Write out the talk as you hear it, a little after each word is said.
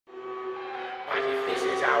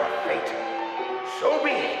is our fate. So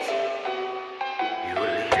be it. You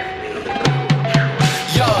leave me.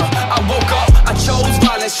 Yeah, I woke up, I chose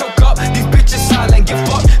violence, choke up. These bitches silent, get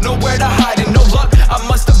fucked, nowhere to hide and no luck. I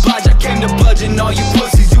must oblige, I came to bludgeon all you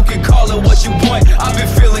pussies. You can call it what you want. I've been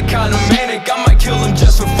feeling kinda manic, I might kill them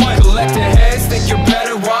just for fun. Collecting heads, think you're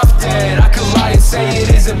better off dead. I could lie and say it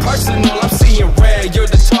isn't personal, I'm seeing red. You're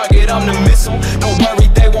the target, I'm the missile. Don't worry,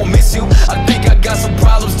 they won't miss you. I think I got some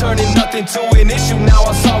problems, turning nothing to an issue. Now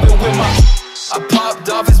I solve it with my... I popped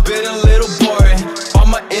off, it's been a little boring. All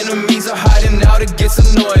my enemies are hiding out, it gets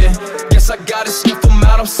annoying. Guess I gotta sniff them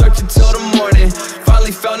out, I'm searching till the morning.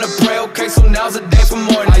 Finally found a prey, okay, so now's the day for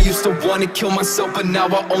morning. I used to wanna kill myself, but now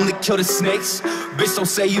I only kill the snakes. Bitch, don't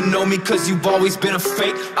say you know me, cause you've always been a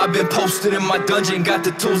fake. I've been posted in my dungeon, got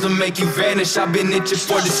the tools to make you vanish. I've been itching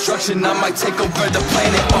for destruction, I might take over the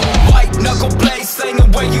planet. White knuckle blades,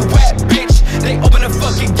 slinging where you at, bitch. They open the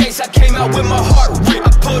fucking gates, I came out with my heart ripped.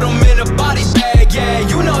 I put them in a body bag, yeah,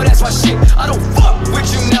 you know that's my shit. I don't fuck with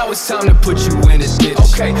you, now it's time to put you in a ditch.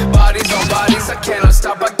 Okay, bodies on bodies, I cannot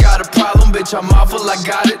stop, I got a problem, bitch, I'm awful, I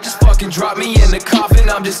got it. Just fucking drop me in the coffin,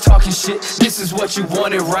 I'm just talking shit. This is what you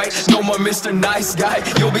wanted, right? No more Mr. Nice Guy,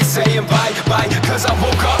 you'll be saying bye, bye. Cause I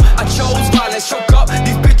woke up, I chose violence, choke up.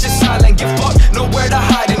 These bitches silent, get fucked, nowhere to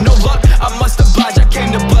hide and no luck. I must oblige, I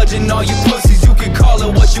came to bludgeon all you pussies. You can call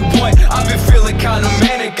it what you want. I've been feeling kinda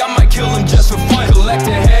manic, I might kill them just for fun.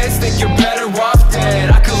 Collecting heads, think you're better off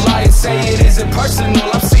dead. I could lie and say it isn't personal,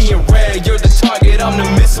 I'm seeing red. You're the target, I'm the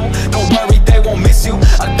missile. Don't worry, they won't miss you.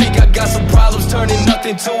 I think I got some problems, turning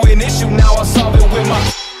nothing to